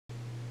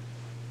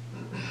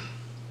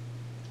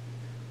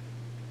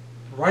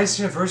Rice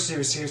University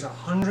receives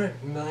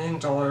 $100 million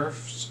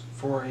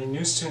for a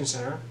new student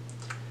center.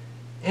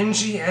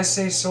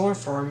 NGSA Solar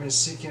Farm is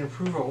seeking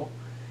approval.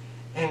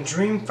 And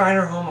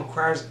Dreamfinder Home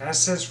acquires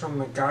assets from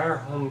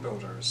McGuyer Home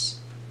Builders.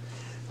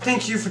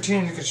 Thank you for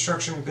tuning to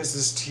Construction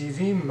Business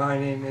TV. My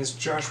name is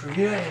Joshua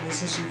Vita, and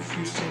this is your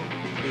Houston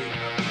Weekly.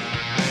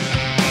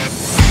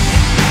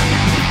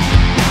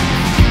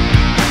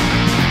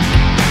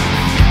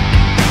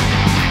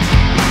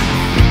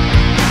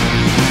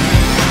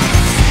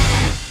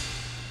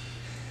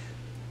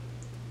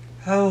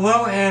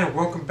 Hello and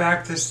welcome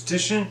back to this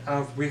edition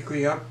of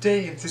Weekly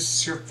Update. If this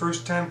is your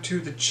first time to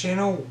the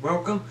channel,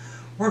 welcome.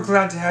 We're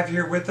glad to have you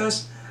here with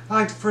us. I'd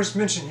like to first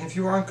mention, if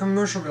you are in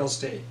commercial real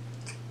estate,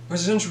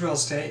 residential real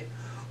estate,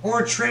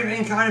 or a trade of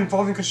any kind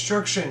involving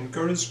construction,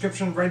 go to the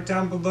description right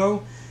down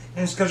below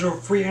and schedule a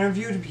free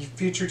interview to be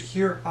featured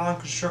here on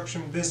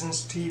Construction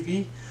Business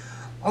TV.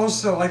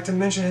 Also, I'd like to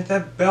mention, hit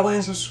that bell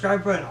and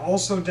subscribe button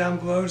also down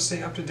below to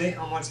stay up to date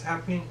on what's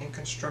happening in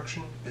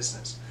construction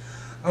business.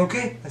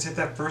 Okay, let's hit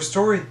that first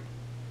story.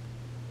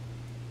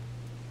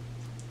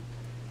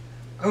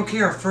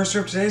 Okay, our first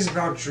story today is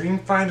about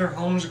Dreamfinder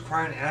Homes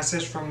acquiring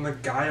assets from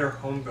McGuyer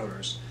Home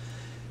Builders.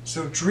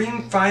 So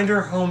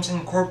Dreamfinder Homes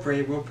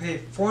Incorporated will pay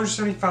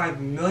 $475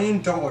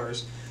 million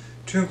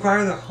to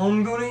acquire the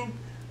home building,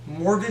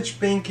 mortgage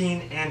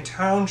banking, and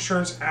title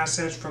insurance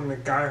assets from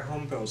McGuyer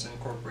Home Builders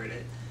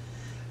Incorporated.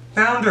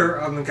 Founder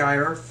of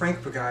McGuyer, Frank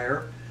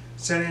McGuyer,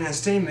 said in a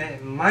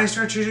statement, "My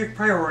strategic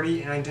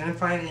priority in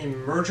identifying a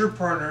merger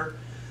partner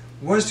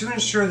was to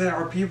ensure that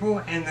our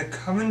people and the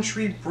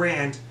Coventry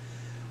brand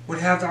would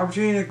have the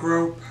opportunity to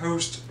grow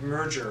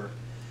post-merger.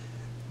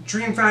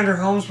 Dreamfinder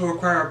Homes will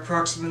acquire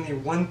approximately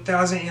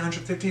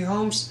 1,850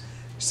 homes,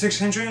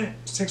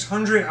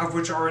 600 of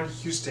which are in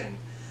Houston.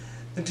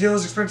 The deal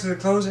is expected to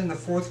close in the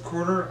fourth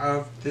quarter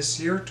of this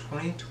year,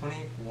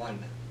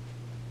 2021.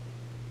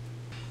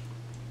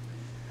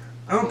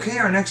 Okay,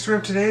 our next story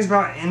up today is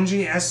about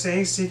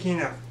NGSA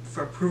seeking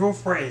approval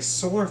for a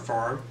solar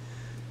farm.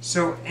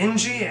 So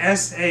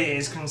NGSA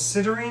is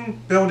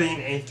considering building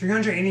a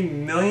 $380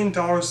 million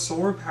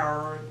solar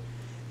power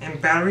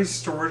and battery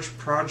storage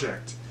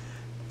project.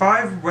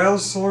 Five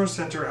Wells Solar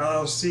Center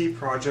LLC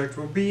project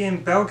will be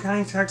in Bell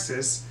County,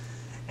 Texas,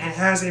 and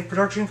has a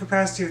production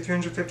capacity of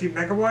 350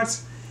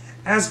 megawatts,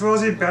 as well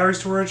as a battery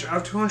storage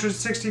of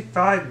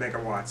 265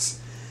 megawatts.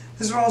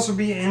 This will also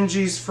be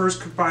NG's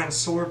first combined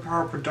solar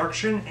power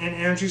production and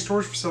energy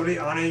storage facility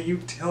on a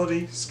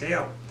utility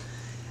scale.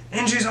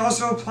 NG is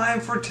also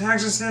applying for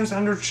tax incentives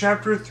under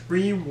Chapter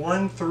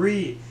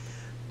 313.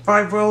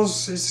 Five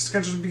Wells is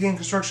scheduled to begin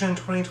construction in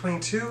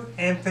 2022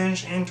 and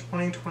finish in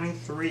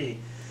 2023.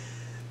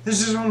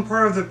 This is one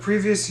part of the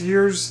previous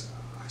year's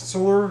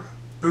solar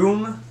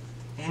boom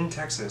in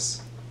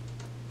Texas.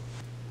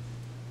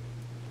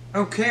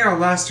 Okay, our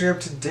last story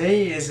up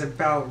today is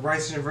about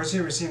Rice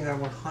University receiving that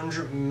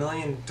 $100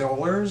 million.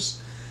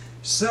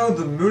 So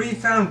the Moody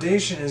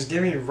Foundation is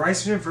giving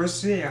Rice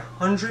University a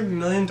 $100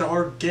 million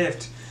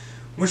gift,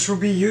 which will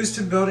be used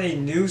to build a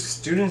new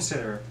student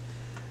center.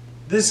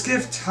 This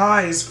gift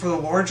ties for the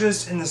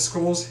largest in the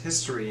school's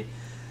history.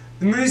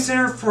 The Moody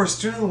Center for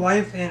Student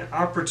Life and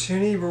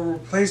Opportunity will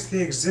replace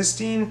the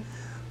existing,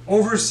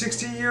 over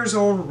 60 years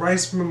old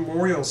Rice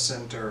Memorial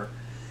Center.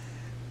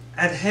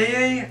 At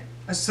Hay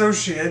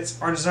Associates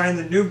are designing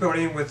the new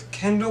building, with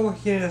Kendall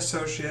Heaton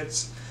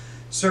Associates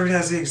serving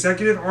as the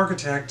executive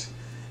architect,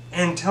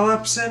 and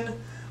Telepson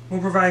will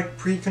provide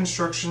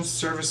pre-construction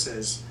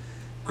services.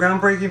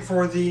 Groundbreaking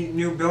for the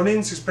new building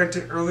is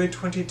expected early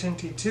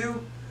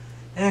 2022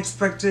 and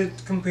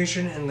expected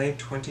completion in late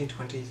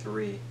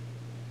 2023.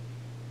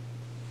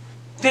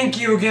 Thank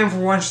you again for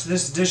watching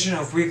this edition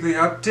of Weekly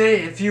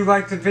Update. If you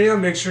liked the video,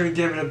 make sure to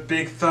give it a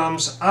big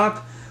thumbs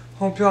up.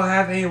 Hope you all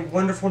have a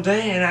wonderful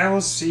day, and I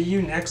will see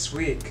you next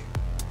week.